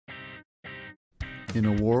In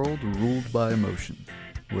a world ruled by emotion,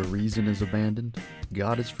 where reason is abandoned,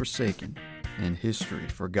 God is forsaken, and history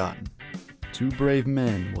forgotten, two brave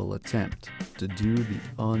men will attempt to do the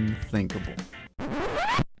unthinkable.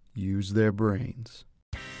 Use their brains.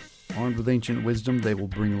 Armed with ancient wisdom, they will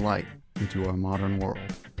bring light into our modern world.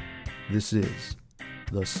 This is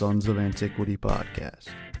the Sons of Antiquity podcast.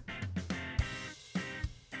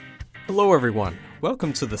 Hello everyone,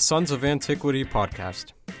 welcome to the Sons of Antiquity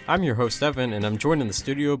podcast. I'm your host Evan, and I'm joined in the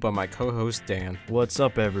studio by my co-host Dan. What's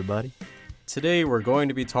up, everybody? Today we're going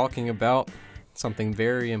to be talking about something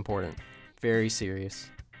very important, very serious,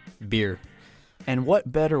 beer. And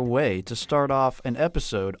what better way to start off an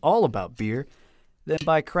episode all about beer than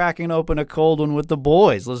by cracking open a cold one with the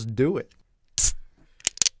boys? Let's do it.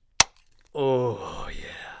 Oh,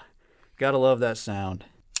 yeah. Gotta love that sound.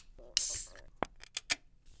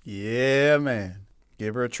 Yeah, man.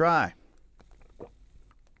 Give her a try.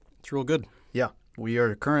 It's real good. Yeah. We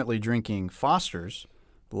are currently drinking Foster's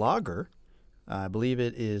Lager. I believe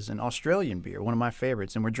it is an Australian beer, one of my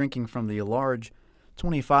favorites. And we're drinking from the large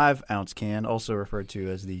 25-ounce can, also referred to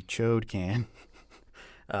as the Chode can.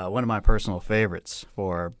 One of my personal favorites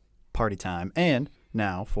for party time and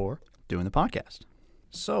now for doing the podcast.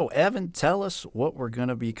 So, Evan, tell us what we're going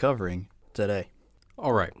to be covering today.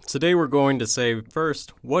 All right, today we're going to say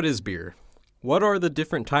first, what is beer? What are the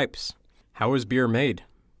different types? How is beer made?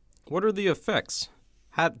 What are the effects?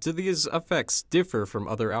 How do these effects differ from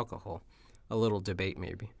other alcohol? A little debate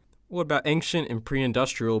maybe. What about ancient and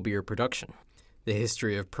pre-industrial beer production? The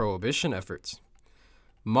history of Prohibition efforts.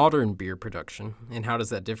 Modern beer production, and how does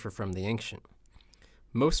that differ from the ancient?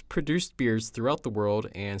 Most produced beers throughout the world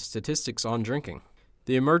and statistics on drinking.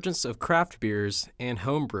 The emergence of craft beers and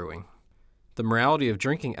homebrewing. The morality of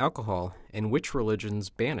drinking alcohol and which religions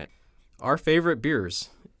ban it. Our favorite beers.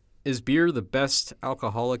 Is beer the best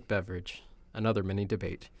alcoholic beverage? Another mini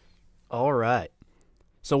debate. All right.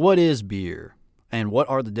 So what is beer, and what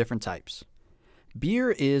are the different types?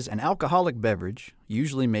 Beer is an alcoholic beverage,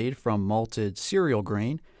 usually made from malted cereal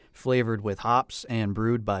grain, flavored with hops and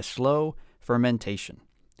brewed by slow fermentation.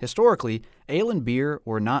 Historically, ale and beer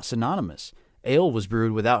were not synonymous. Ale was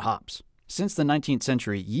brewed without hops. Since the 19th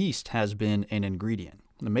century, yeast has been an ingredient,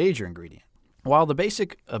 the major ingredient. While the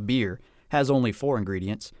basic of beer has only 4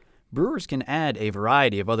 ingredients, brewers can add a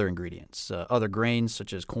variety of other ingredients. Other grains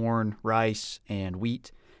such as corn, rice, and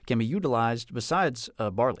wheat can be utilized besides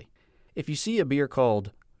barley. If you see a beer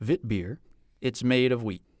called Wit beer, it's made of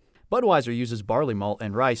wheat. Budweiser uses barley malt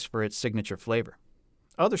and rice for its signature flavor.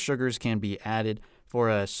 Other sugars can be added for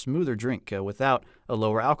a smoother drink without a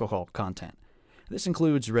lower alcohol content. This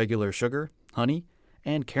includes regular sugar, honey,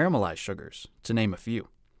 and caramelized sugars, to name a few.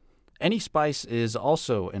 Any spice is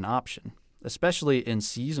also an option, especially in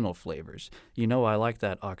seasonal flavors. You know I like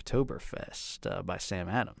that Oktoberfest by Sam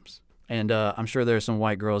Adams. And I'm sure there are some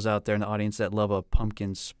white girls out there in the audience that love a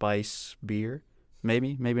pumpkin spice beer.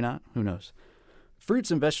 Maybe, maybe not. Who knows?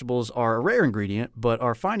 Fruits and vegetables are a rare ingredient, but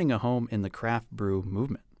are finding a home in the craft brew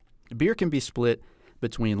movement. Beer can be split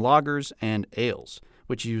between lagers and ales,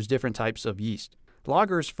 which use different types of yeast.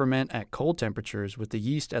 Lagers ferment at cold temperatures with the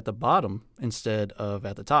yeast at the bottom instead of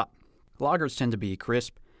at the top. Lagers tend to be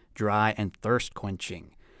crisp, dry, and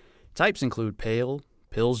thirst-quenching. Types include pale,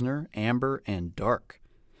 pilsner, amber, and dark.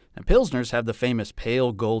 Now, pilsners have the famous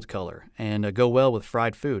pale gold color and go well with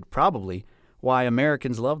fried food, probably why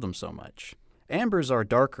Americans love them so much. Ambers are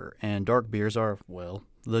darker, and dark beers are, well,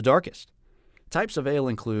 the darkest. Types of ale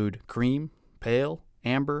include cream, pale,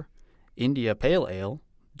 amber, India Pale Ale,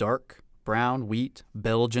 dark, brown, wheat,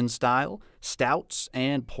 Belgian style, stouts,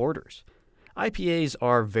 and porters. IPAs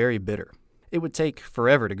are very bitter. It would take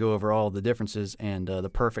forever to go over all the differences and the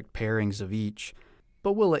perfect pairings of each,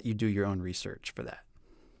 but we'll let you do your own research for that.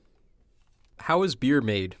 How is beer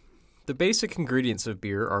made? The basic ingredients of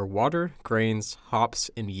beer are water, grains,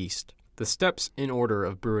 hops, and yeast. The steps in order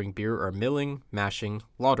of brewing beer are milling, mashing,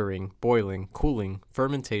 lautering, boiling, cooling,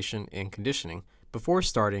 fermentation, and conditioning. Before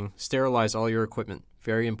starting, sterilize all your equipment.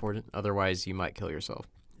 Very important, otherwise you might kill yourself.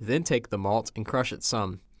 Then take the malt and crush it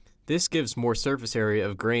some. This gives more surface area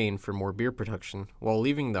of grain for more beer production, while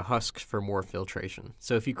leaving the husks for more filtration.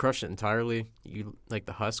 So if you crush it entirely,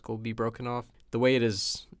 the husk will be broken off. The way it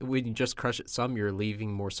is, when you just crush it some, you're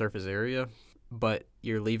leaving more surface area, but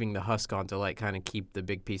you're leaving the husk on to kind of keep the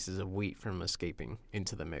big pieces of wheat from escaping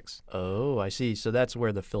into the mix. Oh, I see. So that's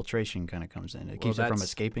where the filtration kind of comes in. It keeps it from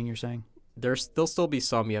escaping, you're saying? There'll still be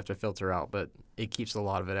some you have to filter out, but it keeps a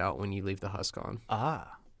lot of it out when you leave the husk on.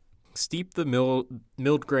 Ah. Steep the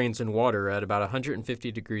milled grains in water at about 150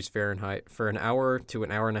 degrees Fahrenheit for an hour to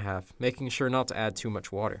an hour and a half, making sure not to add too much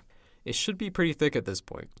water. It should be pretty thick at this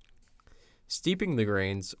point. Steeping the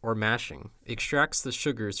grains, or mashing, extracts the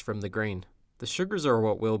sugars from the grain. The sugars are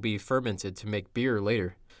what will be fermented to make beer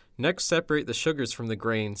later. Next, separate the sugars from the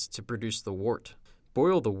grains to produce the wort.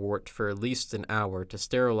 Boil the wort for at least an hour to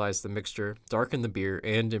sterilize the mixture, darken the beer,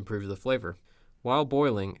 and improve the flavor. While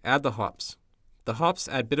boiling, add the hops. The hops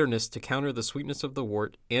add bitterness to counter the sweetness of the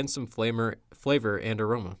wort and some flavor and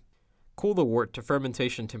aroma. Cool the wort to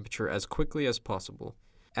fermentation temperature as quickly as possible.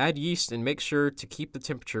 Add yeast and make sure to keep the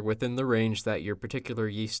temperature within the range that your particular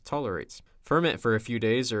yeast tolerates. Ferment for a few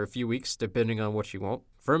days or a few weeks depending on what you want.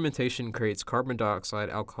 Fermentation creates carbon dioxide,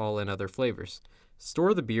 alcohol, and other flavors.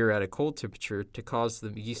 Store the beer at a cold temperature to cause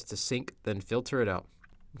the yeast to sink, then filter it out.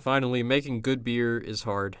 Finally, making good beer is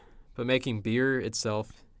hard, but making beer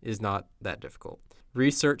itself is not that difficult.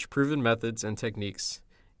 Research proven methods and techniques,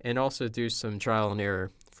 and also do some trial and error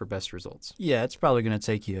for best results. Yeah, it's probably going to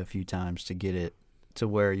take you a few times to get it to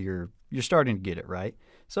where you're starting to get it right.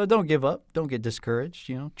 So don't give up. Don't get discouraged.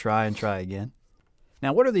 Try and try again.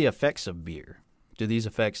 Now, what are the effects of beer? Do these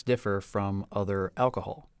effects differ from other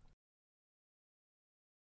alcohol?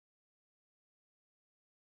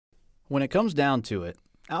 When it comes down to it,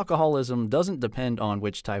 alcoholism doesn't depend on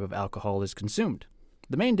which type of alcohol is consumed.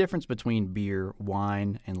 The main difference between beer,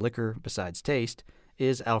 wine, and liquor, besides taste,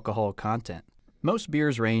 is alcohol content. Most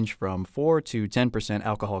beers range from 4 to 10%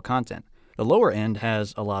 alcohol content. The lower end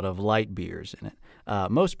has a lot of light beers in it.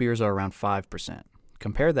 Most beers are around 5%.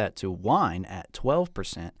 Compare that to wine at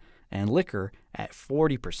 12% and liquor at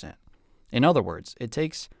 40%. In other words, it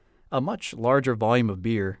takes a much larger volume of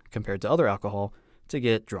beer compared to other alcohol to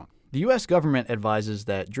get drunk. The U.S. government advises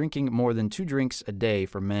that drinking more than 2 drinks a day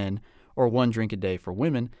for men or 1 drink a day for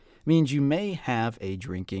women means you may have a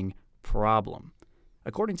drinking problem.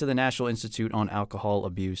 According to the National Institute on Alcohol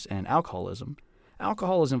Abuse and Alcoholism,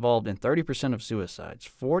 alcohol is involved in 30% of suicides,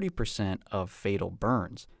 40% of fatal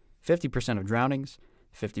burns, 50% of drownings,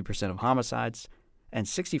 50% of homicides, and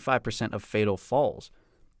 65% of fatal falls,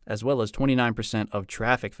 as well as 29% of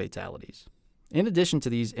traffic fatalities. In addition to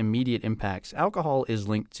these immediate impacts, alcohol is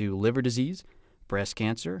linked to liver disease, breast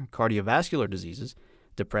cancer, cardiovascular diseases,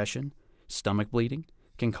 depression, stomach bleeding,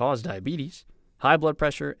 can cause diabetes, high blood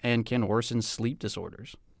pressure, and can worsen sleep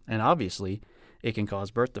disorders. And obviously, it can cause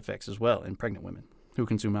birth defects as well in pregnant women who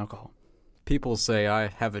consume alcohol. People say I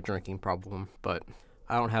have a drinking problem, but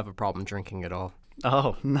I don't have a problem drinking at all.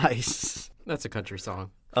 Oh, nice. That's a country song.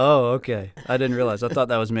 Oh, okay. I didn't realize. I thought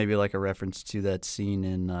that was maybe like a reference to that scene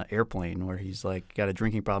in Airplane where he's like got a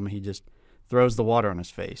drinking problem and he just throws the water on his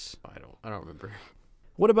face. I don't remember.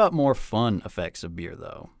 What about more fun effects of beer,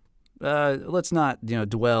 though? Let's not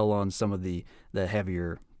dwell on some of the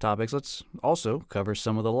heavier topics. Let's also cover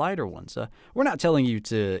some of the lighter ones. We're not telling you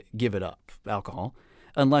to give it up, alcohol,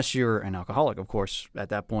 unless you're an alcoholic. Of course, at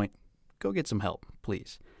that point, go get some help,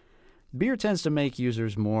 please. Beer tends to make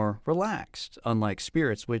users more relaxed, unlike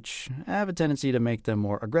spirits, which have a tendency to make them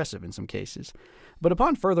more aggressive in some cases. But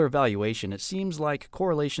upon further evaluation, it seems like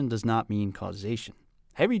correlation does not mean causation.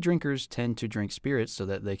 Heavy drinkers tend to drink spirits so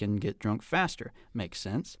that they can get drunk faster. Makes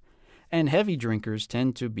sense. And heavy drinkers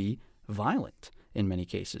tend to be violent in many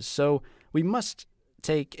cases. So we must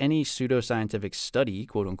take any pseudoscientific study,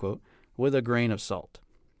 quote unquote, with a grain of salt.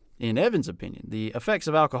 In Evan's opinion, the effects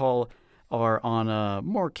of alcohol are on a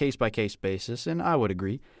more case-by-case basis, and I would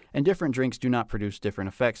agree, and different drinks do not produce different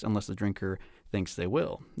effects unless the drinker thinks they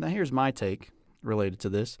will. Now here's my take related to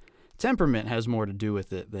this. Temperament has more to do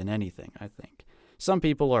with it than anything, I think. Some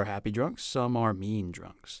people are happy drunks, some are mean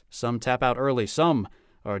drunks. Some tap out early, some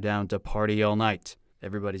are down to party all night.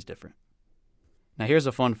 Everybody's different. Now here's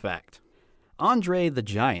a fun fact. Andre the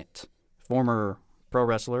Giant, former pro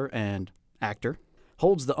wrestler and actor,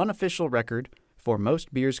 holds the unofficial record for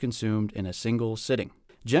most beers consumed in a single sitting.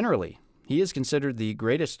 Generally, he is considered the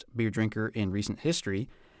greatest beer drinker in recent history,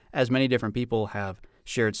 as many different people have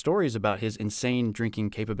shared stories about his insane drinking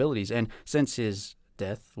capabilities. And since his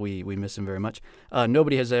death, we miss him very much,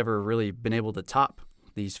 nobody has ever really been able to top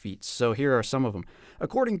these feats. So here are some of them.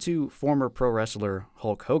 According to former pro wrestler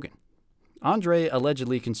Hulk Hogan, Andre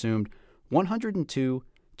allegedly consumed 102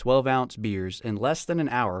 12-ounce beers in less than an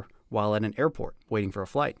hour while at an airport waiting for a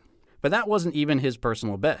flight. But that wasn't even his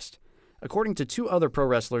personal best. According to 2 other pro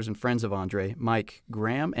wrestlers and friends of Andre, Mike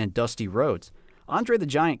Graham and Dusty Rhodes, Andre the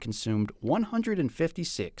Giant consumed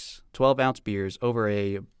 156 12-ounce beers over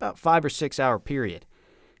about 5 or 6 hour period.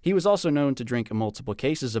 He was also known to drink multiple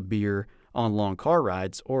cases of beer on long car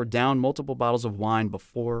rides or down multiple bottles of wine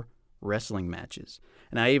before wrestling matches.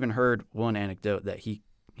 And I even heard one anecdote that he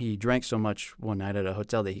drank so much one night at a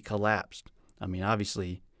hotel that he collapsed. I mean,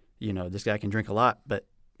 obviously, this guy can drink a lot, but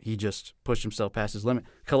he just pushed himself past his limit,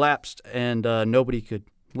 collapsed, and nobody could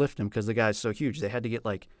lift him because the guy's so huge. They had to get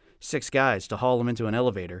like 6 guys to haul him into an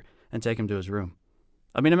elevator and take him to his room.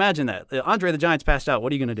 I mean, imagine that. Andre the Giant's passed out.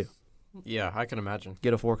 What are you going to do? Yeah, I can imagine.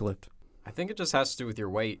 Get a forklift. I think it just has to do with your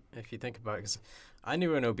weight, if you think about it. 'Cause I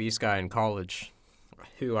knew an obese guy in college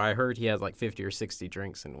who I heard he had like 50 or 60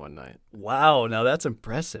 drinks in one night. Wow, now that's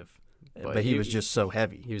impressive. But he was just so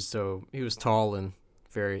heavy. He was tall and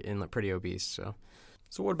pretty obese.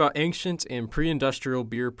 So what about ancient and pre-industrial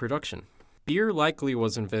beer production? Beer likely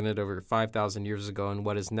was invented over 5,000 years ago in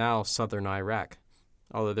what is now southern Iraq.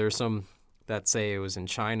 Although there's some that say it was in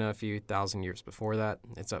China a few thousand years before that.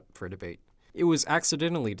 It's up for debate. It was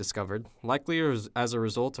accidentally discovered, likely as a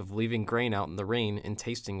result of leaving grain out in the rain and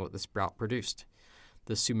tasting what the sprout produced.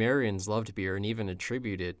 The Sumerians loved beer and even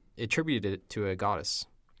attributed it to a goddess.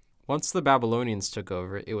 Once the Babylonians took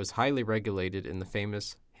over, it was highly regulated in the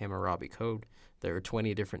famous Hammurabi Code. There were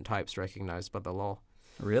 20 different types recognized by the law.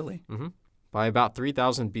 Really? Mm-hmm. By about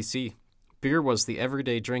 3000 BC, beer was the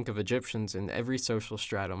everyday drink of Egyptians in every social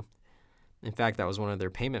stratum. In fact, that was one of their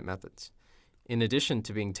payment methods. In addition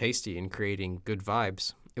to being tasty and creating good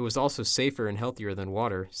vibes, it was also safer and healthier than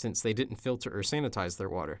water since they didn't filter or sanitize their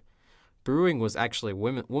water. Brewing was actually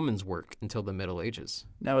women's work until the Middle Ages.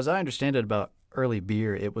 Now, as I understand it about early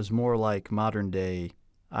beer, it was more like modern-day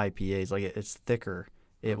IPAs. Like, it's thicker.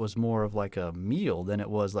 It was more of like a meal than it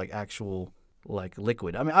was like actual like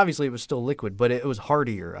liquid. I mean, obviously it was still liquid, but it was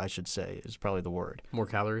heartier, I should say, is probably the word. More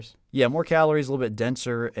calories? Yeah, more calories, a little bit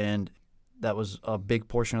denser, and that was a big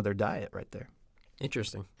portion of their diet right there.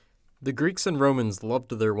 Interesting. The Greeks and Romans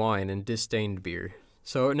loved their wine and disdained beer,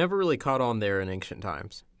 so it never really caught on there in ancient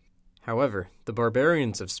times. However, the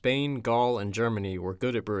barbarians of Spain, Gaul, and Germany were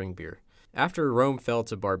good at brewing beer. After Rome fell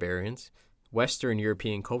to barbarians, Western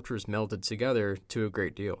European cultures melded together to a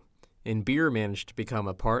great deal, and beer managed to become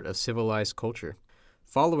a part of civilized culture.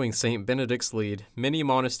 Following St. Benedict's lead, many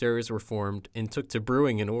monasteries were formed and took to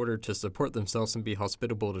brewing in order to support themselves and be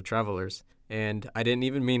hospitable to travelers. And I didn't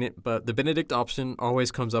even mean it, but the Benedict option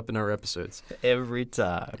always comes up in our episodes. Every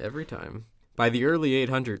time. Every time. By the early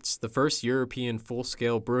 800s, the first European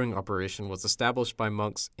full-scale brewing operation was established by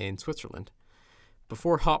monks in Switzerland.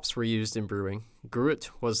 Before hops were used in brewing,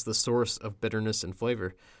 gruit was the source of bitterness and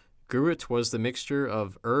flavor. Gruit was the mixture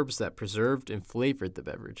of herbs that preserved and flavored the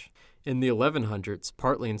beverage. In the 1100s,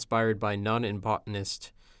 partly inspired by nun and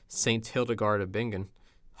botanist Saint Hildegard of Bingen,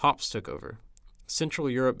 hops took over. Central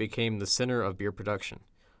Europe became the center of beer production.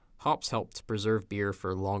 Hops helped preserve beer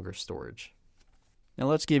for longer storage. Now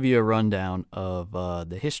let's give you a rundown of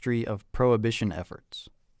the history of Prohibition efforts.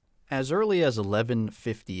 As early as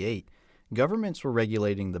 1158, governments were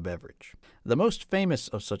regulating the beverage. The most famous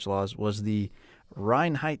of such laws was the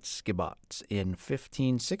Reinheitsgebot in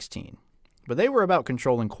 1516, but they were about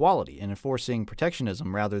controlling quality and enforcing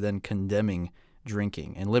protectionism rather than condemning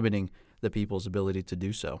drinking and limiting the people's ability to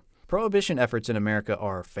do so. Prohibition efforts in America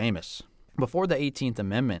are famous. Before the 18th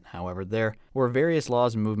Amendment, however, there were various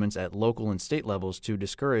laws and movements at local and state levels to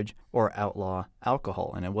discourage or outlaw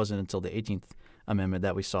alcohol, and it wasn't until the 18th Amendment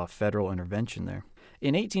that we saw federal intervention there.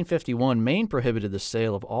 In 1851, Maine prohibited the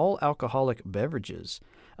sale of all alcoholic beverages.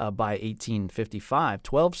 By 1855,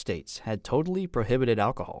 12 states had totally prohibited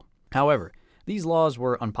alcohol. However, these laws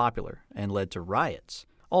were unpopular and led to riots.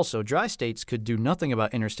 Also, dry states could do nothing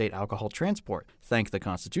about interstate alcohol transport, thank the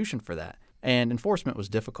Constitution for that, and enforcement was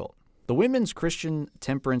difficult. The Women's Christian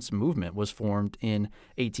Temperance Movement was formed in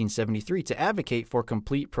 1873 to advocate for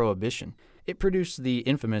complete prohibition. It produced the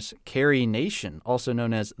infamous Carrie Nation, also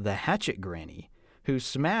known as the Hatchet Granny, who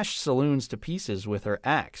smashed saloons to pieces with her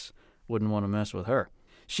axe. Wouldn't want to mess with her.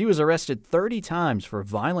 She was arrested 30 times for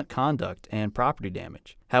violent conduct and property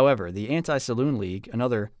damage. However, the Anti-Saloon League,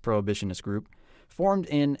 another prohibitionist group, formed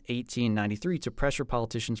in 1893 to pressure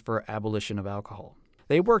politicians for abolition of alcohol.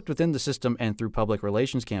 They worked within the system and through public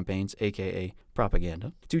relations campaigns, aka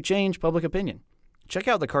propaganda, to change public opinion. Check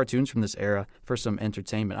out the cartoons from this era for some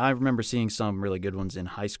entertainment. I remember seeing some really good ones in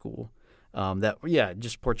high school that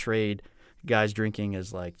just portrayed guys drinking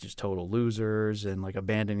as like just total losers and like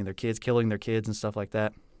abandoning their kids, killing their kids and stuff like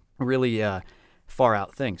that. Really far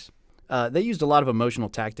out things. They used a lot of emotional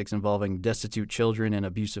tactics involving destitute children and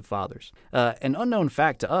abusive fathers. An unknown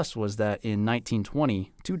fact to us was that in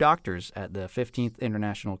 1920, 2 doctors at the 15th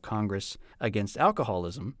International Congress Against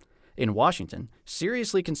Alcoholism in Washington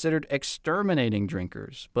seriously considered exterminating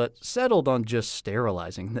drinkers, but settled on just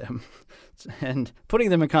sterilizing them and putting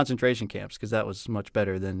them in concentration camps because that was much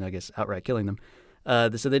better than, I guess, outright killing them.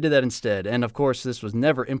 So they did that instead. And, of course, this was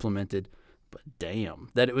never implemented. But damn,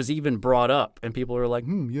 that it was even brought up, and people are like,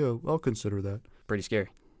 yeah, I'll consider that. Pretty scary.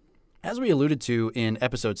 As we alluded to in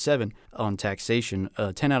episode 7 on taxation,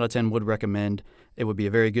 10 out of 10 would recommend it would be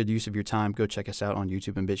a very good use of your time. Go check us out on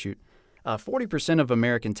YouTube and BitChute. 40% of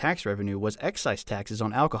American tax revenue was excise taxes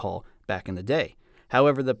on alcohol back in the day.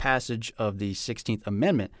 However, the passage of the 16th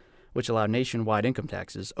Amendment, which allowed nationwide income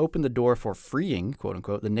taxes, opened the door for freeing,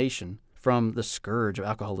 quote-unquote, the nation from the scourge of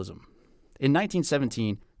alcoholism. In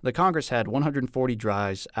 1917, the Congress had 140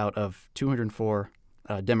 dries out of 204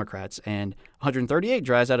 Democrats and 138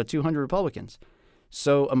 dries out of 200 Republicans.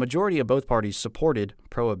 So a majority of both parties supported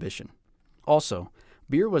Prohibition. Also,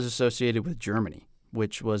 beer was associated with Germany,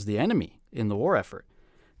 which was the enemy in the war effort.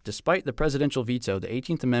 Despite the presidential veto, the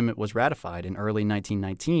 18th Amendment was ratified in early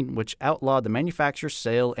 1919, which outlawed the manufacture,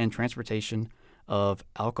 sale, and transportation of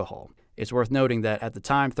alcohol. It's worth noting that at the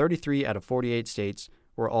time, 33 out of 48 states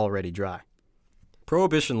were already dry.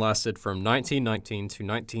 Prohibition lasted from 1919 to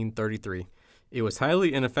 1933. It was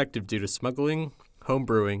highly ineffective due to smuggling,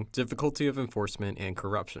 homebrewing, difficulty of enforcement, and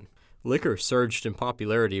corruption. Liquor surged in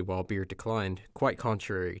popularity while beer declined, quite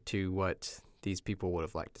contrary to what these people would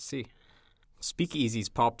have liked to see.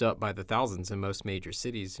 Speakeasies popped up by the thousands in most major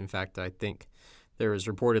cities. In fact, I think there was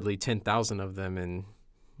reportedly 10,000 of them in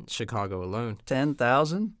Chicago alone.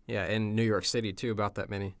 10,000? Yeah, in New York City, too, about that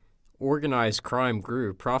many. Organized crime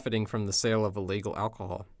grew, profiting from the sale of illegal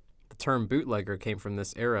alcohol. The term bootlegger came from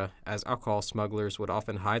this era, as alcohol smugglers would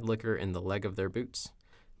often hide liquor in the leg of their boots.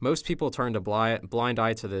 Most people turned a blind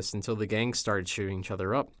eye to this until the gangs started shooting each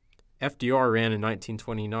other up. FDR ran in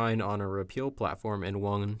 1929 on a repeal platform and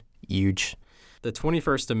won huge. The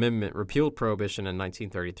 21st Amendment repealed Prohibition in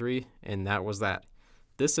 1933, and that was that.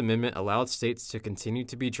 This amendment allowed states to continue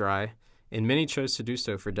to be dry, and many chose to do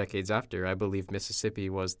so for decades after. I believe Mississippi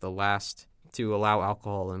was the last to allow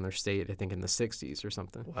alcohol in their state, I think in the 60s or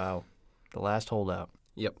something. Wow. The last holdout.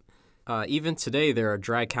 Yep. Even today, there are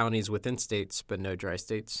dry counties within states, but no dry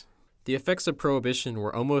states. The effects of Prohibition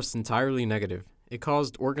were almost entirely negative. It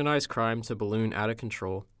caused organized crime to balloon out of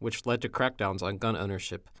control, which led to crackdowns on gun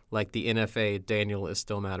ownership. Like the NFA, Daniel is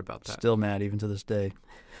still mad about that. Still mad even to this day.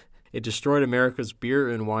 It destroyed America's beer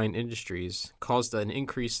and wine industries, caused an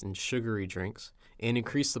increase in sugary drinks, and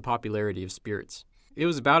increased the popularity of spirits. It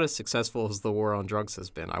was about as successful as the war on drugs has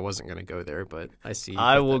been. I wasn't going to go there, but I see.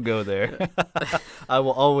 I will go there. I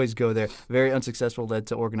will always go there. Very unsuccessful, led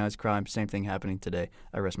to organized crime. Same thing happening today.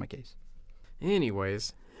 I rest my case.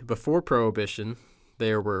 Anyways, before Prohibition,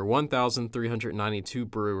 there were 1,392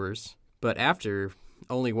 brewers, but after,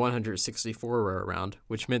 only 164 were around,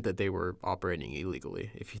 which meant that they were operating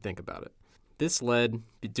illegally, if you think about it. This led,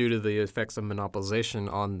 due to the effects of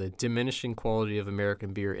monopolization, on the diminishing quality of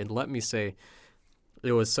American beer, and let me say,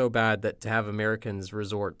 it was so bad that to have Americans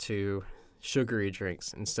resort to sugary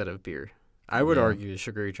drinks instead of beer. I would argue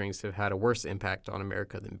sugary drinks have had a worse impact on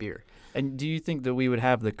America than beer. And do you think that we would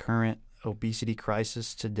have the current obesity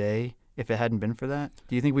crisis today if it hadn't been for that?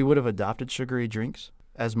 Do you think we would have adopted sugary drinks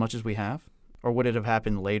as much as we have? Or would it have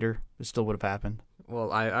happened later? It still would have happened?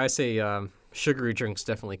 Well, I say sugary drinks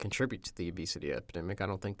definitely contribute to the obesity epidemic. I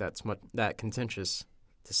don't think that's that contentious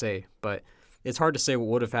to say, but it's hard to say what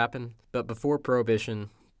would have happened. But before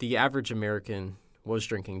Prohibition, the average American was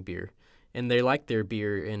drinking beer, and they liked their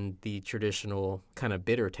beer in the traditional kind of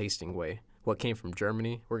bitter tasting way. What came from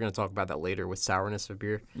Germany, we're going to talk about that later with sourness of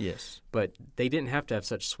beer. Yes. But they didn't have to have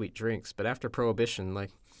such sweet drinks. But after Prohibition,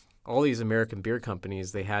 like all these American beer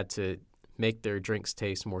companies, they had to make their drinks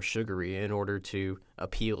taste more sugary in order to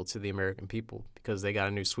appeal to the American people because they got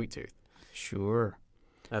a new sweet tooth. Sure.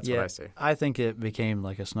 That's what I say. I think it became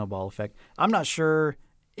like a snowball effect. I'm not sure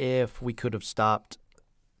if we could have stopped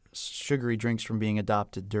sugary drinks from being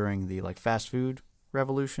adopted during the fast food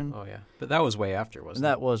revolution. Oh, yeah. But that was way after, wasn't it?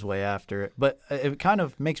 That was way after it. But it kind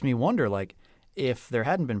of makes me wonder, if there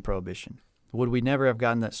hadn't been Prohibition, would we never have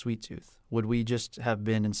gotten that sweet tooth? Would we just have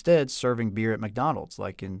been instead serving beer at McDonald's,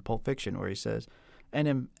 like in Pulp Fiction, where he says,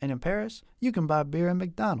 and in Paris, you can buy beer at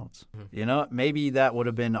McDonald's. Mm-hmm. Maybe that would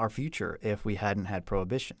have been our future if we hadn't had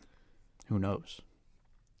Prohibition. Who knows?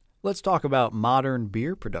 Let's talk about modern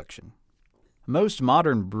beer production. Most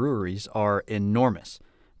modern breweries are enormous,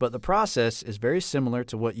 but the process is very similar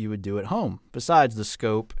to what you would do at home, besides the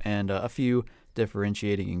scope and a few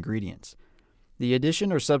differentiating ingredients. The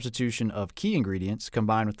addition or substitution of key ingredients,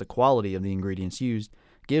 combined with the quality of the ingredients used,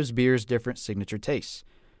 gives beers different signature tastes.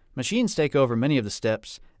 Machines take over many of the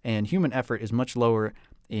steps, and human effort is much lower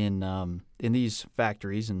in these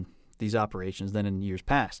factories and these operations than in years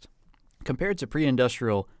past. Compared to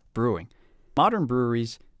pre-industrial brewing, modern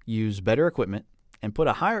breweries use better equipment and put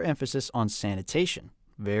a higher emphasis on sanitation.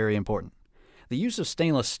 Very important. The use of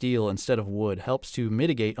stainless steel instead of wood helps to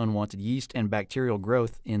mitigate unwanted yeast and bacterial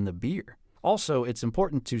growth in the beer. Also, it's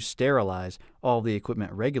important to sterilize all the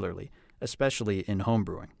equipment regularly, especially in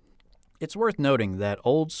homebrewing. It's worth noting that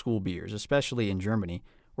old school beers, especially in Germany,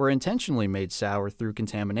 were intentionally made sour through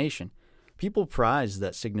contamination. People prized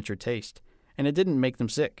that signature taste, and it didn't make them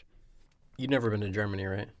sick. You've never been to Germany,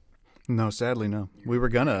 right? No, sadly, no. We were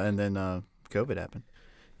gonna, and then COVID happened.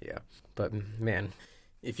 Yeah. But, man,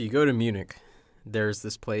 if you go to Munich, there's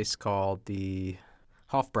this place called the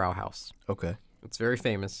Hofbrauhaus. Okay. It's very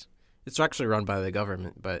famous. It's actually run by the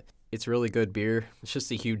government, but it's really good beer. It's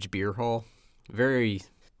just a huge beer hall. Very,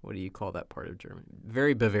 what do you call that part of Germany?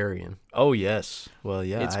 Very Bavarian. Oh, yes. Well,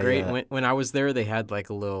 yeah. It's great. When I was there, they had like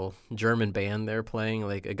a little German band there playing,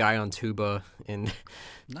 like a guy on tuba and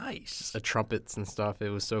nice. Trumpets and stuff. It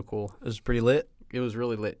was so cool. It was pretty lit. It was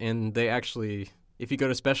really lit. And they actually, if you go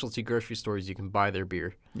to specialty grocery stores, you can buy their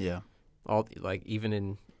beer. Yeah. All like even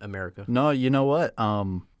in America. No, you know what?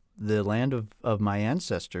 The land of my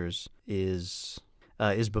ancestors is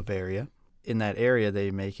Bavaria. In that area,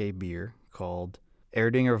 they make a beer called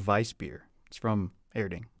Erdinger Weissbier. It's from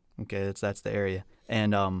Erding. Okay, that's the area,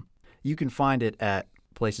 and you can find it at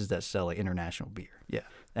places that sell like international beer. Yeah,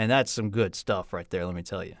 and that's some good stuff right there. Let me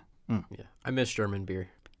tell you. Yeah, I miss German beer.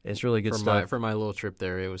 It's really good stuff. For my little trip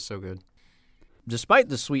there, it was so good. Despite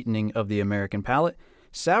the sweetening of the American palate,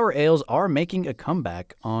 sour ales are making a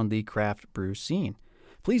comeback on the craft brew scene.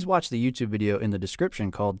 Please watch the YouTube video in the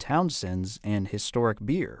description called Townsend's and Historic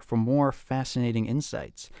Beer for more fascinating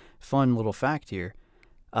insights. Fun little fact here.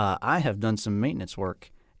 I have done some maintenance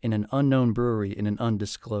work in an unknown brewery in an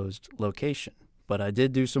undisclosed location, but I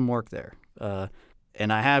did do some work there.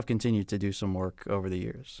 And I have continued to do some work over the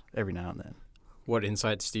years, every now and then. What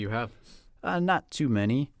insights do you have? Not too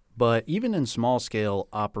many, but even in small-scale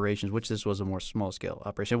operations, which this was a more small-scale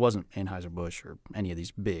operation, it wasn't Anheuser-Busch or any of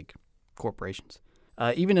these big corporations.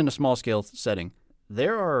 Even in a small-scale setting,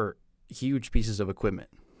 there are huge pieces of equipment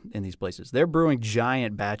in these places. They're brewing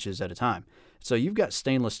giant batches at a time. So you've got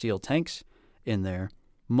stainless steel tanks in there,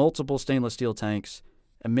 multiple stainless steel tanks,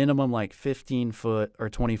 a minimum like 15-foot or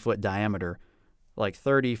 20-foot diameter, like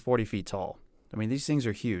 30, 40 feet tall. I mean, these things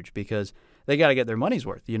are huge because they got to get their money's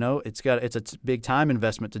worth. You know, it's a big time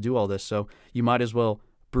investment to do all this. So you might as well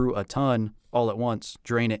brew a ton all at once,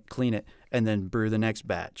 drain it, clean it, and then brew the next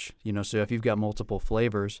batch. You know, so if you've got multiple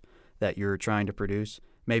flavors that you're trying to produce,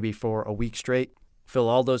 maybe for a week straight, fill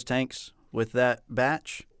all those tanks with that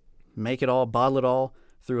batch, make it all, bottle it all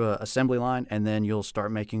through an assembly line, and then you'll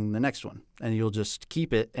start making the next one. And you'll just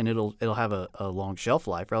keep it, and it'll have a long shelf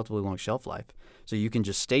life, relatively long shelf life. So you can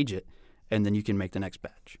just stage it, and then you can make the next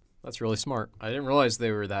batch. That's really smart. I didn't realize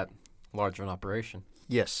they were that large of an operation.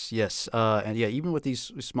 Yes. And yeah, even with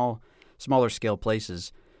these smaller scale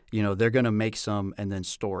places, you know, they're going to make some and then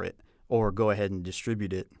store it or go ahead and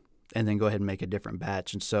distribute it and then go ahead and make a different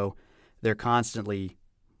batch. And so they're constantly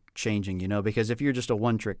changing, you know, because if you're just a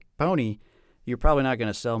one-trick pony, you're probably not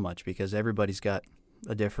going to sell much because everybody's got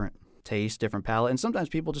a different taste, different palate. And sometimes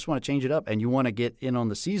people just want to change it up, and you want to get in on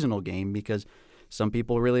the seasonal game because some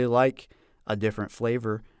people really like a different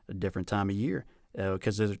flavor, a different time of year.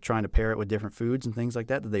 Because they're trying to pair it with different foods and things like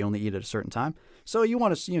that they only eat at a certain time. So you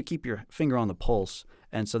want to keep your finger on the pulse,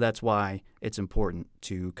 and so that's why it's important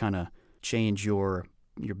to kind of change your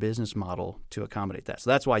business model to accommodate that. So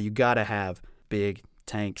that's why you got to have big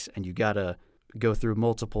tanks, and you got to go through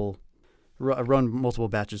run multiple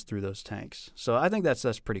batches through those tanks. So I think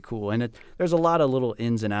that's pretty cool, and there's a lot of little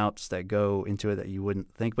ins and outs that go into it that you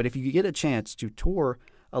wouldn't think. But if you get a chance to tour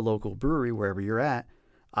a local brewery wherever you're at,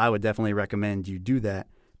 I would definitely recommend you do that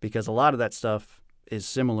because a lot of that stuff is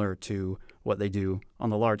similar to what they do on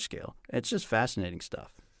the large scale. It's just fascinating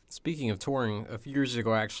stuff. Speaking of touring, a few years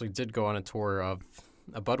ago I actually did go on a tour of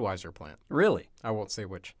a Budweiser plant. Really? I won't say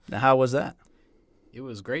which. Now, how was that? It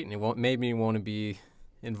was great, and it made me want to be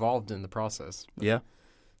involved in the process. Yeah?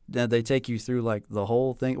 Did they take you through like the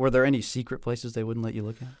whole thing? Were there any secret places they wouldn't let you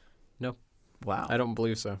look at? No. Wow. I don't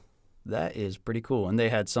believe so. That is pretty cool. And they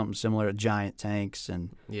had something similar to giant tanks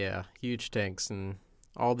and... Yeah, huge tanks and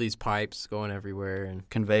all these pipes going everywhere. And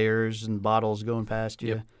conveyors and bottles going past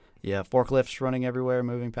you. Yep. Yeah, forklifts running everywhere,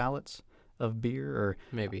 moving pallets of beer. Or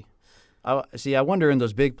maybe. I wonder in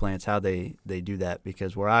those big plants how they do that,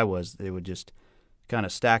 because where I was, they would just kind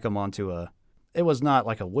of stack them onto it was not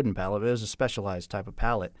like a wooden pallet, but it was a specialized type of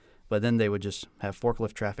pallet. But then they would just have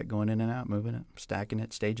forklift traffic going in and out, moving it, stacking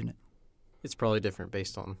it, staging it. It's probably different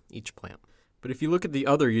based on each plant. But if you look at the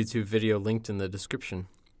other YouTube video linked in the description,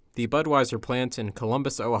 the Budweiser plant in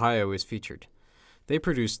Columbus, Ohio is featured. They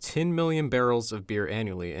produce 10 million barrels of beer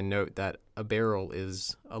annually, and note that a barrel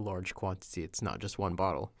is a large quantity. It's not just one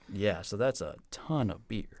bottle. Yeah, so that's a ton of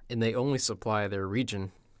beer. And they only supply their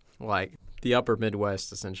region, like the upper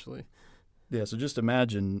Midwest, essentially. Yeah, so just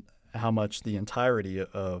imagine how much the entirety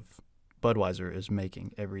of Budweiser is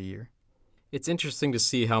making every year. It's interesting to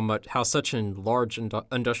see how such a large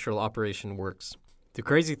industrial operation works. The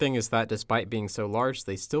crazy thing is that despite being so large,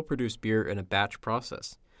 they still produce beer in a batch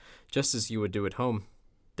process, just as you would do at home.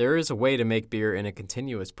 There is a way to make beer in a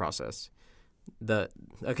continuous process. A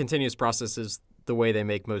continuous process is the way they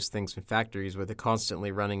make most things in factories, with a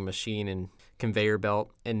constantly running machine and conveyor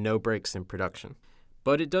belt and no breaks in production.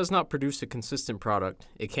 But it does not produce a consistent product.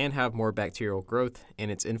 It can have more bacterial growth, and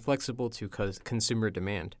it's inflexible to consumer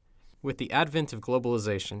demand. With the advent of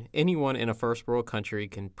globalization, anyone in a first world country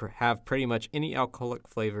can have pretty much any alcoholic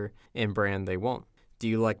flavor and brand they want. Do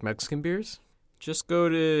you like Mexican beers? Just go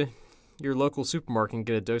to your local supermarket and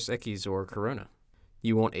get a Dos Equis or Corona.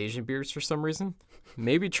 You want Asian beers for some reason?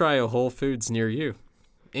 Maybe try a Whole Foods near you.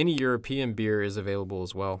 Any European beer is available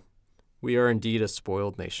as well. We are indeed a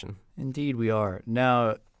spoiled nation. Indeed we are.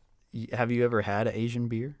 Now, have you ever had an Asian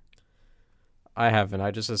beer? I haven't. I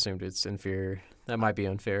just assumed it's inferior. That might be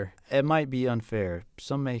unfair. It might be unfair.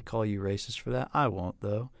 Some may call you racist for that. I won't,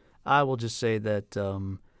 though. I will just say that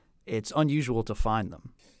it's unusual to find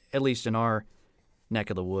them, at least in our neck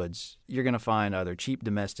of the woods. You're going to find either cheap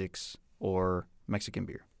domestics or Mexican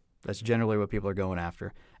beer. That's generally what people are going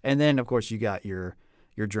after. And then, of course, you got your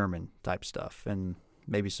German-type stuff and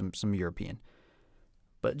maybe some European.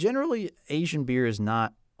 But generally, Asian beer is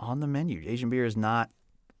not on the menu. Asian beer is not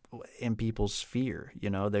in people's sphere.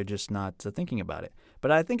 They're just not thinking about it.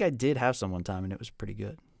 But I think I did have some one time, and it was pretty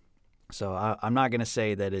good. So I'm not going to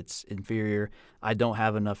say that it's inferior. I don't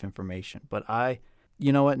have enough information. But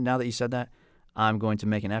you know what? Now that you said that, I'm going to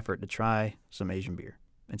make an effort to try some Asian beer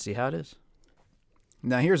and see how it is.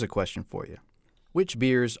 Now, here's a question for you. Which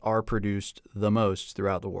beers are produced the most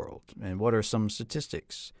throughout the world? And what are some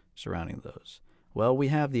statistics surrounding those? Well, we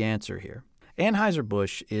have the answer here.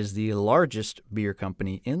 Anheuser-Busch is the largest beer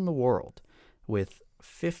company in the world with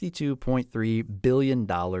 $52.3 billion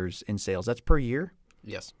in sales. That's per year?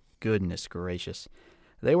 Yes. Goodness gracious.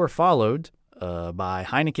 They were followed by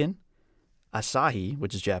Heineken, Asahi,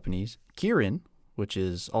 which is Japanese, Kirin, which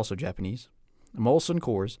is also Japanese, Molson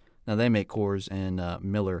Coors. Now, they make Coors and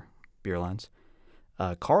Miller beer lines.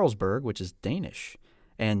 Carlsberg, which is Danish,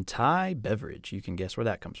 and Thai Beverage. You can guess where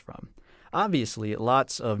that comes from. Obviously,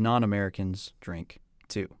 lots of non-Americans drink,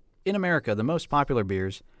 too. In America, the most popular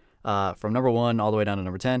beers, from number 1 all the way down to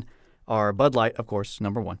number 10, are Bud Light, of course,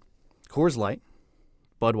 number 1, Coors Light,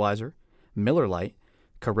 Budweiser, Miller Lite,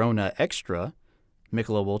 Corona Extra,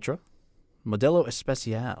 Michelob Ultra, Modelo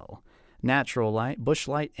Especial, Natural Light, Busch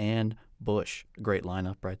Light, and Busch. Great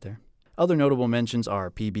lineup right there. Other notable mentions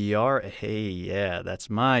are PBR, hey, yeah, that's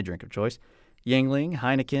my drink of choice, Yuengling,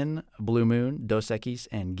 Heineken, Blue Moon, Dos Equis,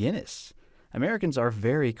 and Guinness. Americans are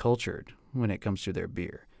very cultured when it comes to their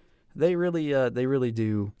beer. They really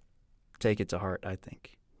do take it to heart, I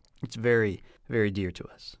think. It's very, very dear to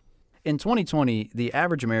us. In 2020, the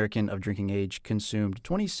average American of drinking age consumed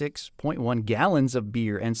 26.1 gallons of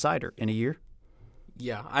beer and cider in a year.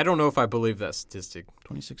 Yeah, I don't know if I believe that statistic.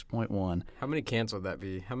 26.1. How many cans would that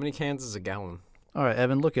be? How many cans is a gallon? All right,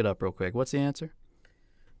 Evan, look it up real quick. What's the answer?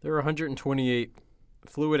 There are 128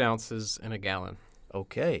 fluid ounces in a gallon.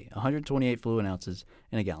 Okay, 128 fluid ounces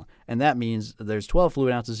in a gallon. And that means there's 12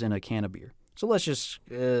 fluid ounces in a can of beer. So let's just,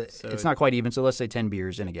 it's not quite even, so let's say 10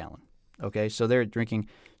 beers in a gallon. Okay, so they're drinking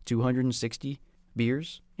 260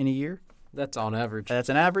 beers in a year. That's on average. That's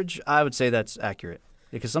an average. I would say that's accurate.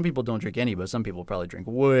 Because some people don't drink any, but some people probably drink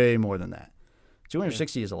way more than that.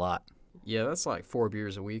 260 is a lot. Yeah, that's like 4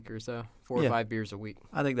 beers a week or so. 4 or 5 beers a week.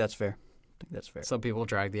 I think that's fair. Some people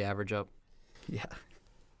drag the average up. Yeah.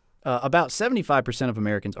 About 75% of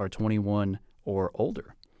Americans are 21 or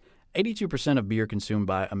older. 82% of beer consumed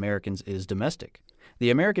by Americans is domestic. The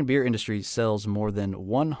American beer industry sells more than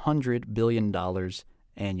 $100 billion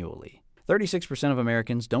annually. 36% of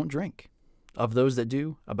Americans don't drink. Of those that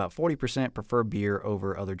do, about 40% prefer beer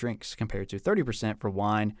over other drinks, compared to 30% for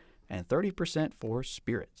wine and 30% for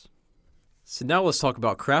spirits. So now let's talk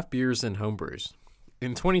about craft beers and homebrews.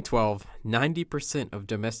 In 2012, 90% of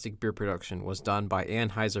domestic beer production was done by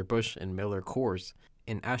Anheuser-Busch and Miller Coors,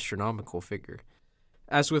 an astronomical figure.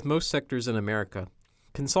 As with most sectors in America,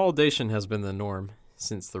 consolidation has been the norm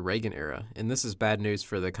since the Reagan era, and this is bad news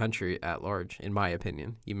for the country at large, in my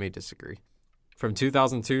opinion. You may disagree. From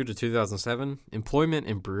 2002 to 2007, employment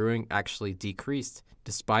in brewing actually decreased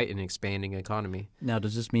despite an expanding economy. Now,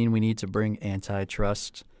 does this mean we need to bring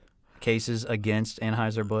antitrust cases against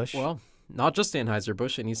Anheuser-Busch? Well, not just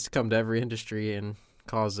Anheuser-Busch. It needs to come to every industry and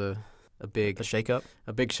cause a big shakeup.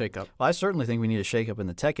 A big shakeup. Well, I certainly think we need a shakeup in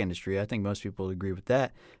the tech industry. I think most people would agree with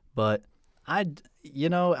that. But You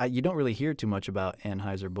don't really hear too much about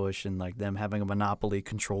Anheuser-Busch and like them having a monopoly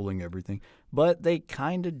controlling everything, but they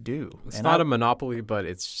kind of do. It's not a monopoly, but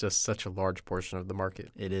it's just such a large portion of the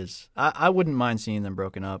market. It is. I wouldn't mind seeing them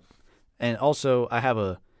broken up. And also, I have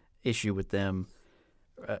a issue with them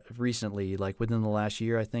recently, like within the last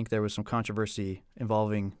year. I think there was some controversy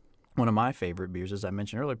involving one of my favorite beers, as I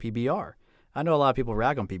mentioned earlier, PBR. I know a lot of people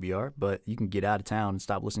rag on PBR, but you can get out of town and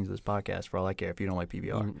stop listening to this podcast for all I care if you don't like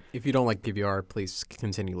PBR. If you don't like PBR, please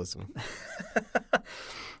continue listening.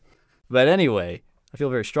 But anyway, I feel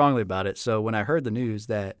very strongly about it. So when I heard the news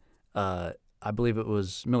that I believe it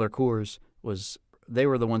was Miller Coors, they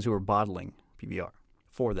were the ones who were bottling PBR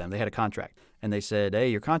for them. They had a contract. And they said, hey,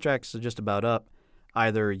 your contracts are just about up.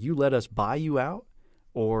 Either you let us buy you out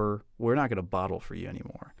or we're not going to bottle for you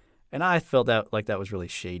anymore. And I felt that was really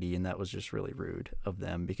shady, and that was just really rude of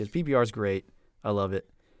them because PBR is great. I love it.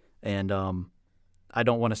 And I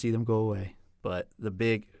don't want to see them go away. But the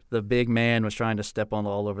big man was trying to step on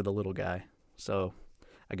all over the little guy. So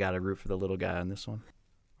I got to root for the little guy on this one.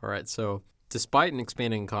 All right. So despite an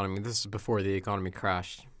expanding economy, this is before the economy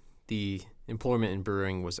crashed, the employment in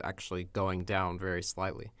brewing was actually going down very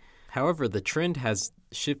slightly. However, the trend has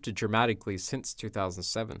shifted dramatically since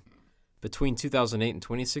 2007. Between 2008 and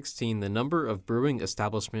 2016, the number of brewing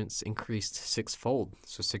establishments increased sixfold,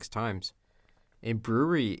 so 6 times. And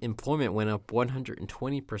brewery employment went up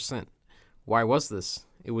 120%. Why was this?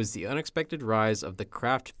 It was the unexpected rise of the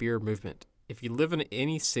craft beer movement. If you live in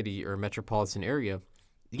any city or metropolitan area,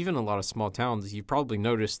 even a lot of small towns, you've probably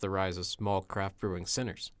noticed the rise of small craft brewing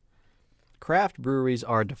centers. Craft breweries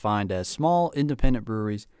are defined as small, independent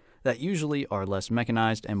breweries that usually are less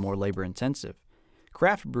mechanized and more labor-intensive.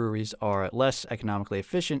 Craft breweries are less economically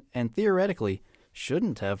efficient and theoretically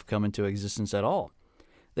shouldn't have come into existence at all.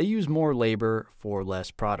 They use more labor for less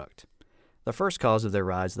product. The first cause of their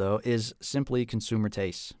rise, though, is simply consumer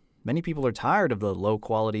tastes. Many people are tired of the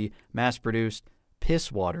low-quality, mass-produced piss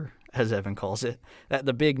water, as Evan calls it, that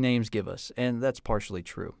the big names give us, and that's partially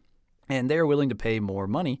true. And they're willing to pay more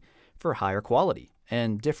money for higher quality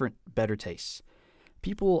and different, better tastes.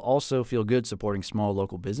 People also feel good supporting small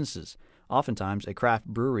local businesses. Oftentimes, a craft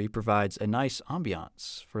brewery provides a nice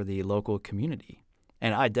ambiance for the local community.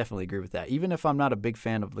 And I definitely agree with that, even if I'm not a big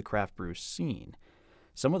fan of the craft brew scene.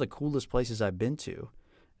 Some of the coolest places I've been to,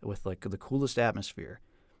 with like the coolest atmosphere,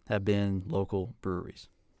 have been local breweries.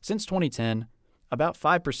 Since 2010, about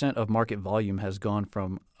 5% of market volume has gone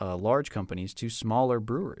from large companies to smaller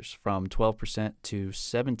brewers, from 12% to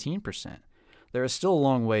 17%. There is still a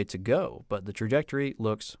long way to go, but the trajectory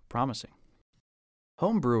looks promising.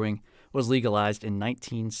 Homebrewing was legalized in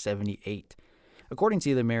 1978. According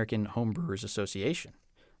to the American Homebrewers Association,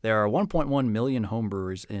 there are 1.1 million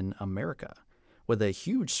homebrewers in America, with a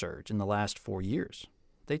huge surge in the last 4 years.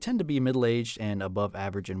 They tend to be middle-aged and above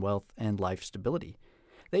average in wealth and life stability.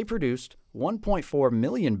 They produced 1.4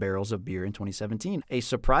 million barrels of beer in 2017, a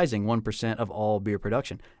surprising 1% of all beer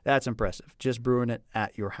production. That's impressive. Just brewing it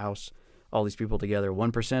at your house, all these people together,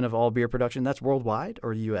 1% of all beer production, that's worldwide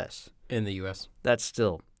or the U.S.? In the U.S. That's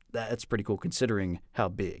pretty cool considering how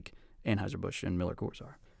big Anheuser-Busch and Miller Coors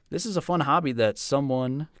are. This is a fun hobby that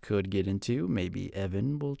someone could get into. Maybe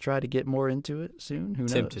Evan will try to get more into it soon. Who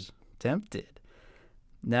knows? Tempted.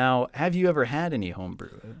 Now, have you ever had any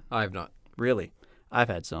homebrew? I have not. Really? I've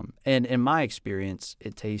had some. And in my experience,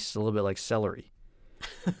 it tastes a little bit like celery.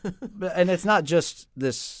 And it's not just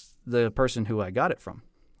the person who I got it from.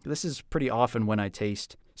 This is pretty often when I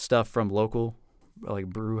taste stuff from local, like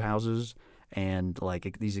brew houses and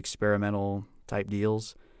like these experimental type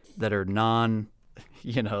deals that are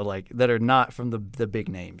that are not from the big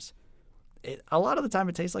names. A lot of the time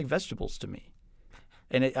it tastes like vegetables to me.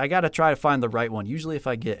 And I got to try to find the right one. Usually if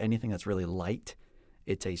I get anything that's really light,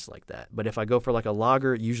 it tastes like that. But if I go for like a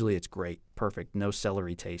lager, usually it's great, perfect, no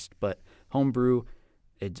celery taste. But homebrew,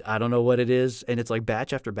 I don't know what it is. And it's like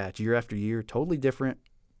batch after batch, year after year, totally different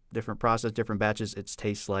process, different batches. It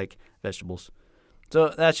tastes like vegetables. So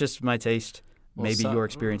that's just my taste. Well, maybe your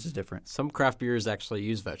experience is different. Some craft beers actually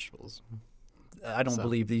use vegetables. I don't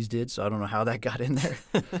believe these did, so I don't know how that got in there.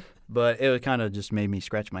 But it kind of just made me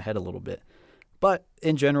scratch my head a little bit. But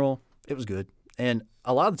in general, it was good. And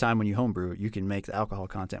a lot of the time when you homebrew, you can make the alcohol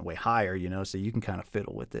content way higher, so you can kind of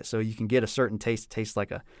fiddle with it. So you can get a certain taste that tastes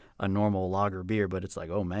like a normal lager beer, but it's like,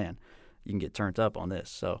 oh man, you can get turned up on this.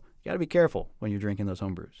 So you got to be careful when you're drinking those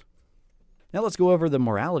homebrews. Now let's go over the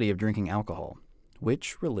morality of drinking alcohol.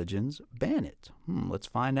 Which religions ban it? Let's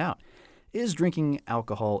find out. Is drinking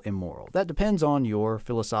alcohol immoral? That depends on your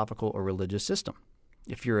philosophical or religious system.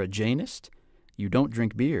 If you're a Jainist, you don't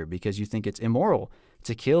drink beer because you think it's immoral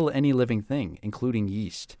to kill any living thing, including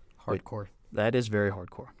yeast. Hardcore. That is very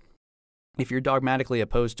hardcore. If you're dogmatically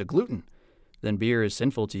opposed to gluten, then beer is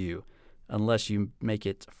sinful to you unless you make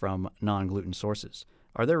it from non-gluten sources.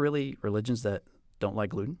 Are there really religions that don't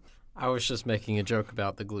like gluten? I was just making a joke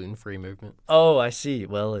about the gluten-free movement. Oh, I see.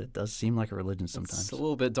 Well, it does seem like a religion sometimes. It's a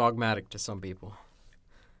little bit dogmatic to some people.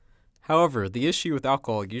 However, the issue with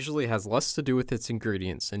alcohol usually has less to do with its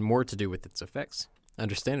ingredients and more to do with its effects,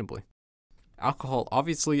 understandably. Alcohol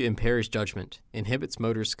obviously impairs judgment, inhibits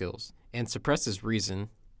motor skills, and suppresses reason,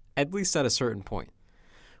 at least at a certain point.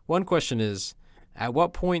 One question is, at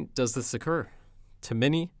what point does this occur? To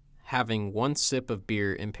many, having one sip of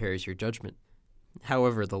beer impairs your judgment.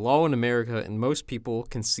 However, the law in America and most people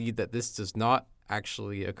concede that this does not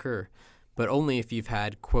actually occur, but only if you've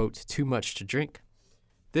had, quote, too much to drink.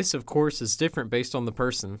 This, of course, is different based on the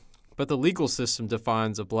person, but the legal system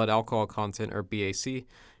defines a blood alcohol content, or BAC,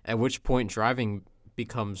 at which point driving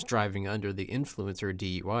becomes driving under the influence, or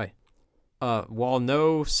DUI. While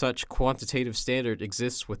no such quantitative standard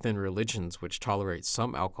exists within religions which tolerate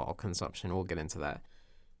some alcohol consumption, we'll get into that,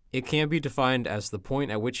 it can be defined as the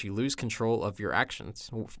point at which you lose control of your actions,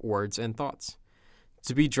 words, and thoughts.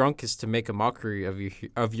 To be drunk is to make a mockery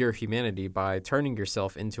of your humanity by turning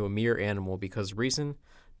yourself into a mere animal because reason,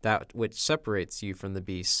 that which separates you from the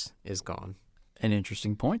beast, is gone. An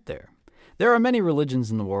interesting point there. There are many religions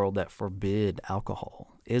in the world that forbid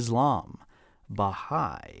alcohol. Islam,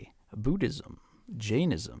 Baha'i, Buddhism,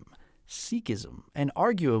 Jainism, Sikhism, and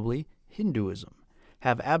arguably Hinduism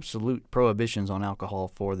have absolute prohibitions on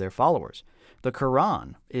alcohol for their followers. The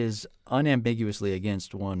Quran is unambiguously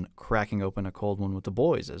against one cracking open a cold one with the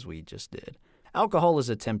boys, as we just did. Alcohol is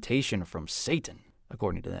a temptation from Satan,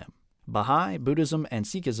 according to them. Baha'i, Buddhism, and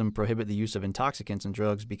Sikhism prohibit the use of intoxicants and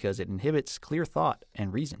drugs because it inhibits clear thought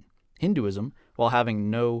and reason. Hinduism, while having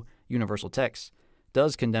no universal texts,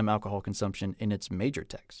 does condemn alcohol consumption in its major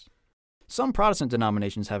texts. Some Protestant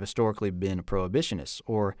denominations have historically been prohibitionists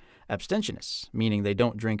or abstentionists, meaning they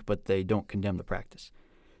don't drink but they don't condemn the practice.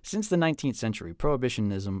 Since the 19th century,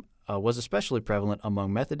 prohibitionism was especially prevalent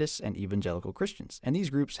among Methodists and evangelical Christians, and these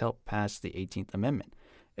groups helped pass the 18th Amendment.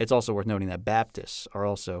 It's also worth noting that Baptists are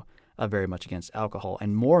also very much against alcohol,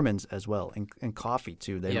 and Mormons as well, and coffee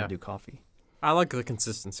too. They don't do coffee. I like the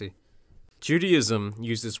consistency. Judaism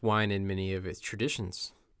uses wine in many of its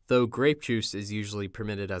traditions, though grape juice is usually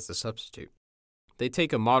permitted as a substitute. They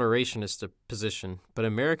take a moderationist position, but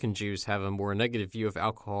American Jews have a more negative view of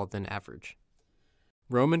alcohol than average.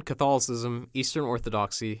 Roman Catholicism, Eastern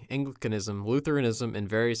Orthodoxy, Anglicanism, Lutheranism, and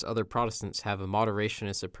various other Protestants have a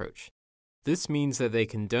moderationist approach. This means that they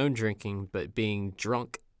condone drinking, but being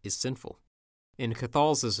drunk is sinful. In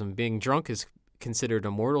Catholicism, being drunk is considered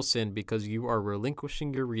a mortal sin because you are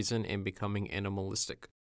relinquishing your reason and becoming animalistic.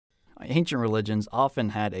 Ancient religions often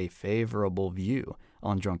had a favorable view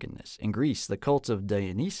on drunkenness. In Greece, the cult of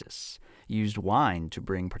Dionysus used wine to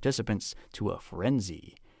bring participants to a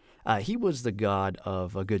frenzy. He was the god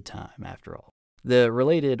of a good time, after all. The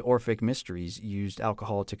related Orphic mysteries used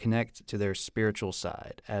alcohol to connect to their spiritual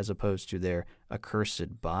side, as opposed to their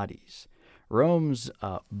accursed bodies. Rome's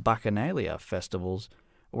Bacchanalia festivals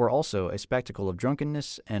were also a spectacle of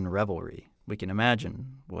drunkenness and revelry. We can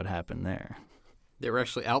imagine what happened there. They were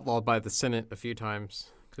actually outlawed by the Senate a few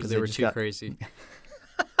times because they were too crazy.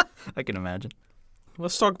 I can imagine.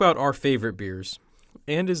 Let's talk about our favorite beers.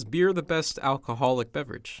 And is beer the best alcoholic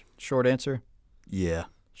beverage? Short answer, yeah.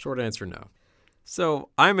 Short answer, no. So,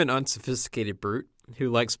 I'm an unsophisticated brute who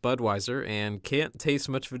likes Budweiser and can't taste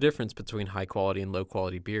much of a difference between high-quality and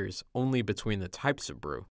low-quality beers, only between the types of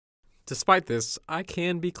brew. Despite this, I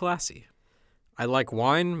can be classy. I like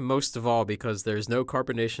wine most of all because there's no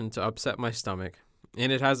carbonation to upset my stomach,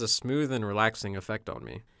 and it has a smooth and relaxing effect on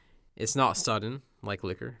me. It's not sudden, like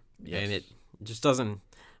liquor, and it just doesn't,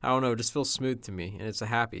 it just feels smooth to me, and it's a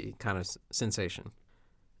happy kind of sensation.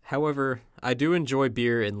 However, I do enjoy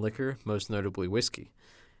beer and liquor, most notably whiskey.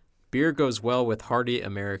 Beer goes well with hearty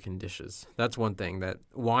American dishes. That's one thing, that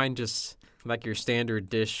wine just, like your standard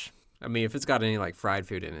dish, if it's got any like fried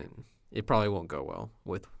food in it, it probably won't go well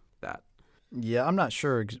with that. Yeah, I'm not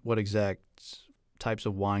sure what exact types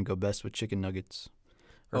of wine go best with chicken nuggets.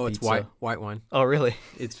 Or it's pizza. white wine. Oh, really?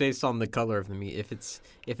 It's based on the color of the meat. If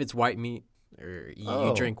it's white meat, or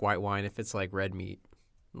you drink white wine. If it's like red meat,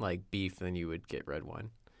 like beef, then you would get red wine.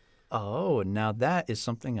 Oh, now that is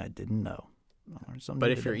something I didn't know.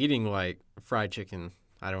 But if you're eating like fried chicken,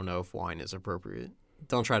 I don't know if wine is appropriate.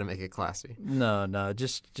 Don't try to make it classy. No,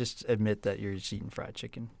 just admit that you're just eating fried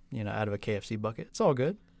chicken, out of a KFC bucket. It's all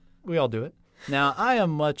good. We all do it. Now, I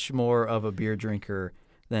am much more of a beer drinker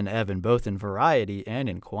than Evan, both in variety and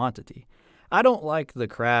in quantity. I don't like the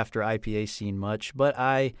craft or IPA scene much, but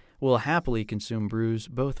I will happily consume brews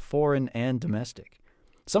both foreign and domestic.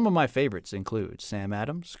 Some of my favorites include Sam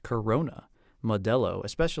Adams, Corona, Modelo,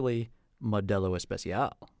 especially Modelo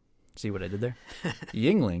Especial. See what I did there?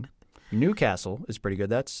 Yingling. Newcastle is pretty good.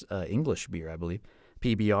 That's English beer, I believe.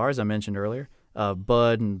 PBR, as I mentioned earlier.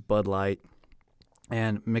 Bud and Bud Light.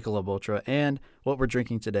 And Michelob Ultra. And what we're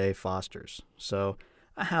drinking today, Foster's. So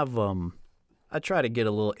I have, I try to get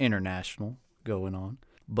a little international going on.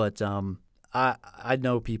 But I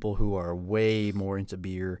know people who are way more into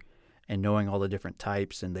beer and knowing all the different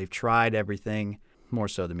types, and they've tried everything more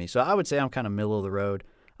so than me. So I would say I'm kind of middle of the road.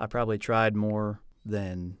 I probably tried more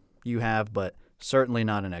than you have, but certainly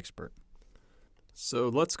not an expert. So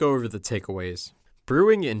let's go over the takeaways.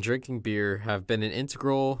 Brewing and drinking beer have been an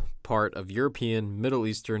integral part of European, Middle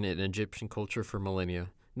Eastern, and Egyptian culture for millennia,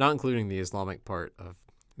 not including the Islamic part of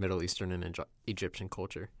Middle Eastern and Egyptian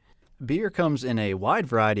culture. Beer comes in a wide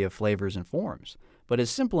variety of flavors and forms, but is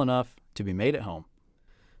simple enough to be made at home.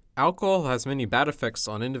 Alcohol has many bad effects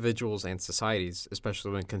on individuals and societies,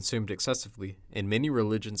 especially when consumed excessively, and many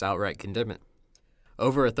religions outright condemn it.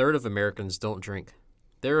 Over a third of Americans don't drink.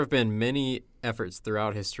 There have been many efforts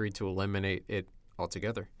throughout history to eliminate it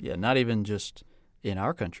altogether. Yeah, not even just in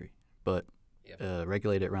our country, but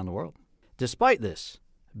regulate it around the world. Despite this,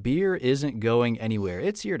 beer isn't going anywhere.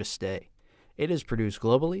 It's here to stay. It is produced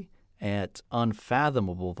globally at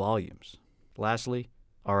unfathomable volumes. Lastly,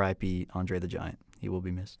 R.I.P. Andre the Giant. He will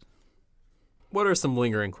be missed. What are some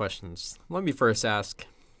lingering questions? Let me first ask,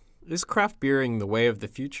 is craft beering the way of the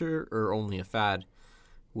future or only a fad?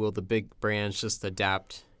 Will the big brands just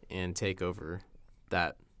adapt and take over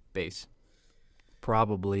that base?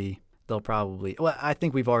 They'll probably, well, I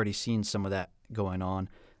think we've already seen some of that going on.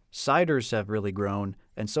 Ciders have really grown,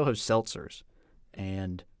 and so have seltzers.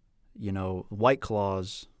 And, White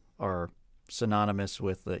Claws are synonymous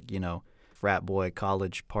with, frat boy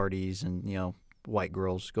college parties and, white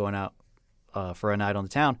girls going out for a night on the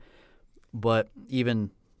town. But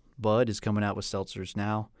even Bud is coming out with seltzers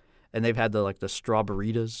now. And they've had the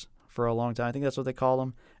strawberritas for a long time. I think that's what they call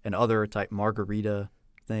them. And other type margarita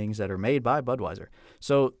things that are made by Budweiser.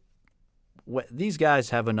 So these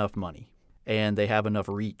guys have enough money and they have enough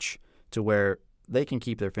reach to where they can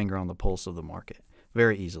keep their finger on the pulse of the market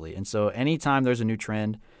very easily. And so anytime there's a new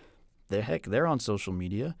trend, they're on social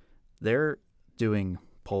media. They're doing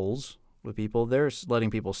polls with people. They're letting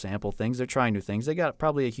people sample things. They're trying new things. They got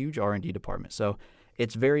probably a huge R&D department. So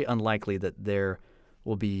it's very unlikely that there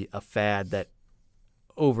will be a fad that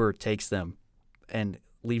overtakes them and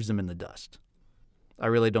leaves them in the dust. I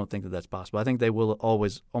really don't think that that's possible. I think they will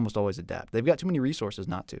almost always adapt. They've got too many resources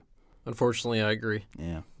not to. Unfortunately, I agree.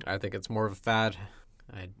 Yeah. I think it's more of a fad.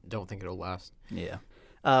 I don't think it'll last. Yeah.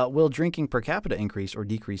 Will drinking per capita increase or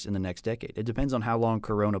decrease in the next decade? It depends on how long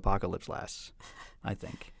Corona apocalypse lasts, I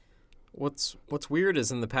think. What's weird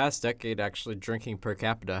is in the past decade, actually, drinking per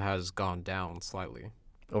capita has gone down slightly.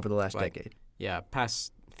 Over the last decade? Yeah,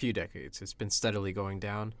 past few decades. It's been steadily going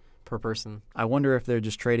down per person. I wonder if they're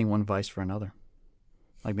just trading one vice for another.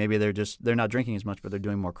 Like maybe they're not drinking as much, but they're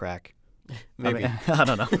doing more crack. Maybe. I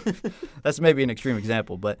don't know. That's maybe an extreme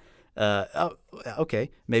example, but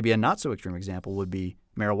okay. Maybe a not so extreme example would be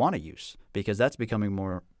marijuana use, because that's becoming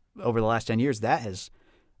more, over the last 10 years, that has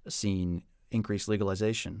seen increased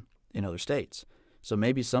legalization in other states. So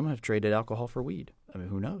maybe some have traded alcohol for weed. I mean,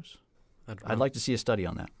 who knows? I'd like to see a study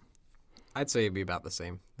on that. I'd say it'd be about the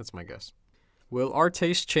same. That's my guess. Will our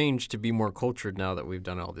taste change to be more cultured now that we've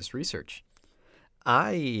done all this research?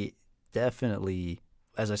 I definitely,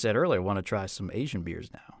 as I said earlier, want to try some Asian beers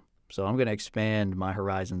now. So I'm going to expand my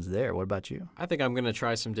horizons there. What about you? I think I'm going to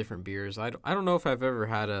try some different beers. I don't know if I've ever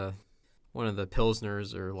had one of the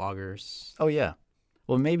Pilsners or lagers. Oh, yeah.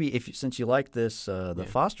 Well, maybe since you like this, the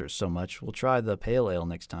Foster's so much, we'll try the Pale Ale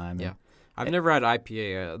next time. Yeah. I've never had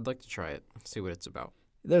IPA. I'd like to try it, see what it's about.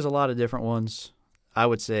 There's a lot of different ones. I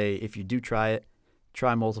would say if you do try it,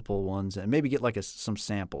 try multiple ones and maybe get some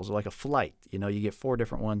samples, like a flight. You get 4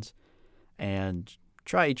 different ones and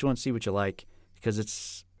try each one, see what you like, because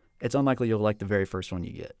it's unlikely you'll like the very first one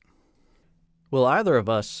you get. Will either of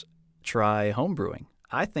us try homebrewing?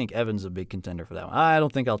 I think Evan's a big contender for that one. I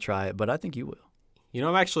don't think I'll try it, but I think you will.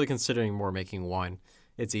 I'm actually considering more making wine.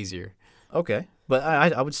 It's easier. Okay, but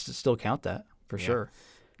I would still count that for sure.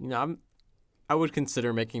 I would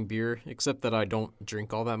consider making beer, except that I don't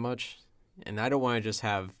drink all that much, and I don't want to just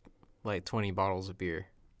have like 20 bottles of beer.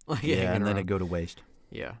 And then it go to waste.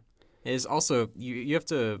 Yeah, it's also you have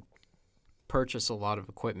to purchase a lot of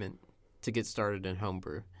equipment to get started in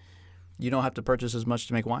homebrew. You don't have to purchase as much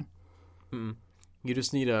to make wine? Mm-mm. You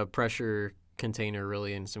just need a pressure container,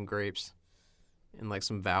 really, and some grapes. and like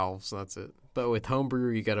some valves. That's it. But with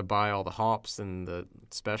homebrew, you got to buy all the hops and the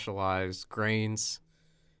specialized grains,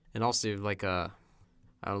 and also like a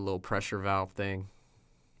little pressure valve thing.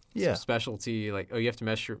 Yeah. Some specialty, like you have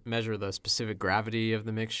to measure the specific gravity of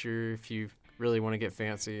the mixture if you really want to get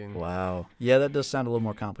fancy. And Wow. Yeah, that does sound a little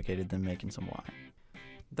more complicated than making some wine.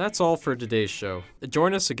 that's all for today's show.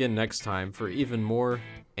 Join us again next time for even more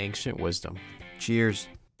ancient wisdom. Cheers.